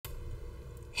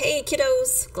Hey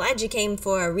kiddos, glad you came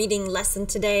for a reading lesson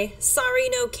today. Sorry,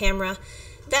 no camera.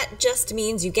 That just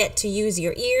means you get to use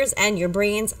your ears and your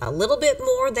brains a little bit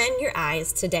more than your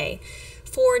eyes today.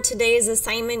 For today's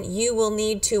assignment, you will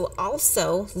need to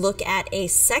also look at a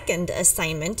second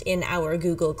assignment in our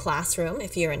Google Classroom.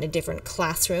 If you're in a different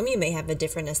classroom, you may have a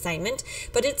different assignment,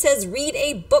 but it says read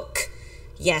a book.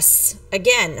 Yes,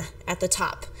 again, at the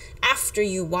top. After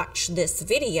you watch this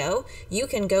video, you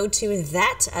can go to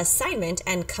that assignment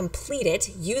and complete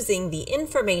it using the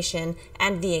information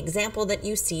and the example that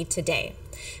you see today.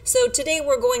 So today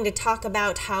we're going to talk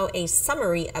about how a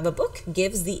summary of a book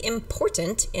gives the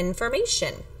important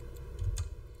information.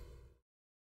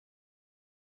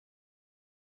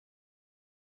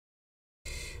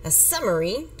 A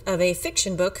summary of a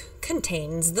fiction book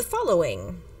contains the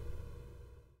following: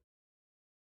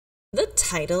 the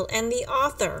title and the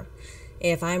author.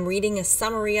 If I'm reading a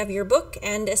summary of your book,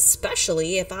 and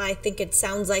especially if I think it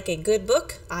sounds like a good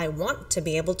book, I want to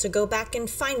be able to go back and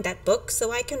find that book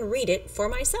so I can read it for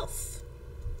myself.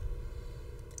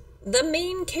 The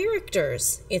main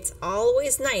characters. It's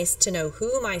always nice to know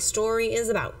who my story is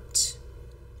about.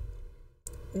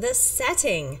 The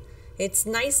setting. It's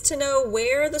nice to know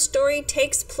where the story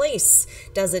takes place.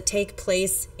 Does it take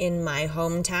place in my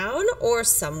hometown or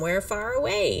somewhere far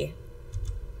away?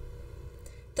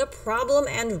 The problem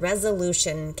and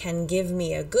resolution can give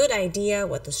me a good idea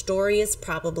what the story is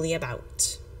probably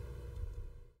about.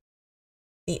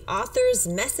 The author's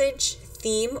message,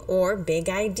 theme, or big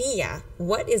idea.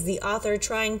 What is the author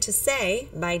trying to say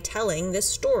by telling this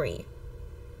story?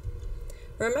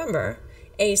 Remember,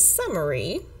 a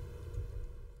summary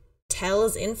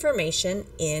tells information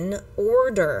in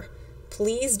order.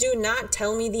 Please do not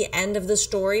tell me the end of the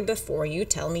story before you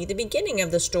tell me the beginning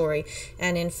of the story.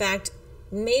 And in fact,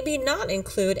 maybe not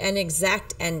include an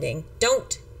exact ending.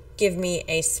 Don't give me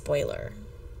a spoiler.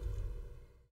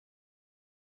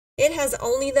 It has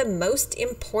only the most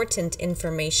important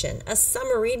information. A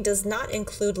summary does not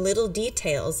include little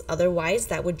details, otherwise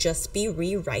that would just be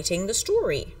rewriting the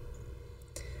story.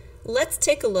 Let's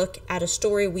take a look at a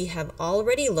story we have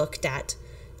already looked at.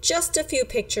 Just a few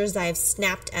pictures I've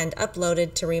snapped and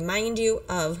uploaded to remind you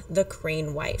of The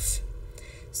Crane Wife.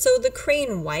 So The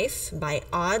Crane Wife by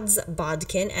Odds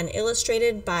Bodkin and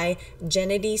illustrated by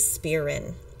Gennady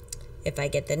Spearin. If I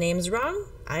get the names wrong,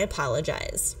 I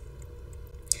apologize.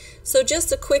 So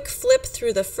just a quick flip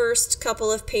through the first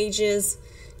couple of pages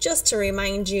just to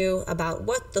remind you about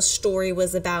what the story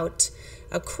was about.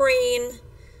 A crane,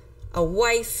 a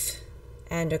wife,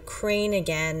 and a crane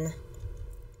again.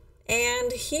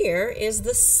 And here is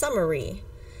the summary.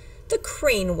 The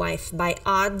Crane Wife by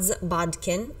Odds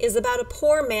Bodkin is about a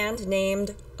poor man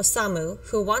named Osamu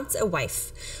who wants a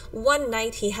wife. One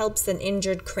night he helps an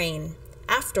injured crane.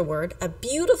 Afterward, a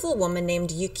beautiful woman named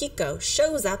Yukiko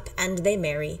shows up and they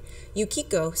marry.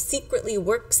 Yukiko secretly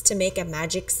works to make a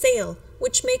magic sail,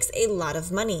 which makes a lot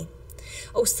of money.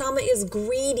 Osamu is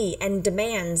greedy and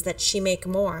demands that she make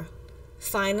more.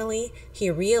 Finally,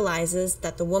 he realizes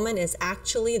that the woman is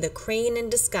actually the crane in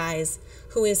disguise,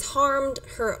 who has harmed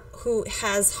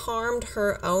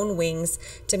her own wings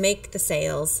to make the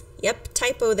sails. Yep,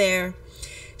 typo there.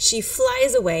 She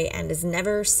flies away and is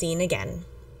never seen again.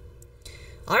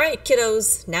 All right,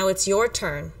 kiddos, now it's your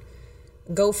turn.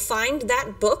 Go find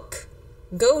that book,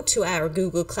 go to our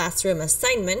Google Classroom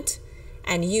assignment,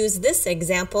 and use this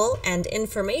example and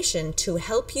information to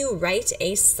help you write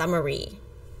a summary.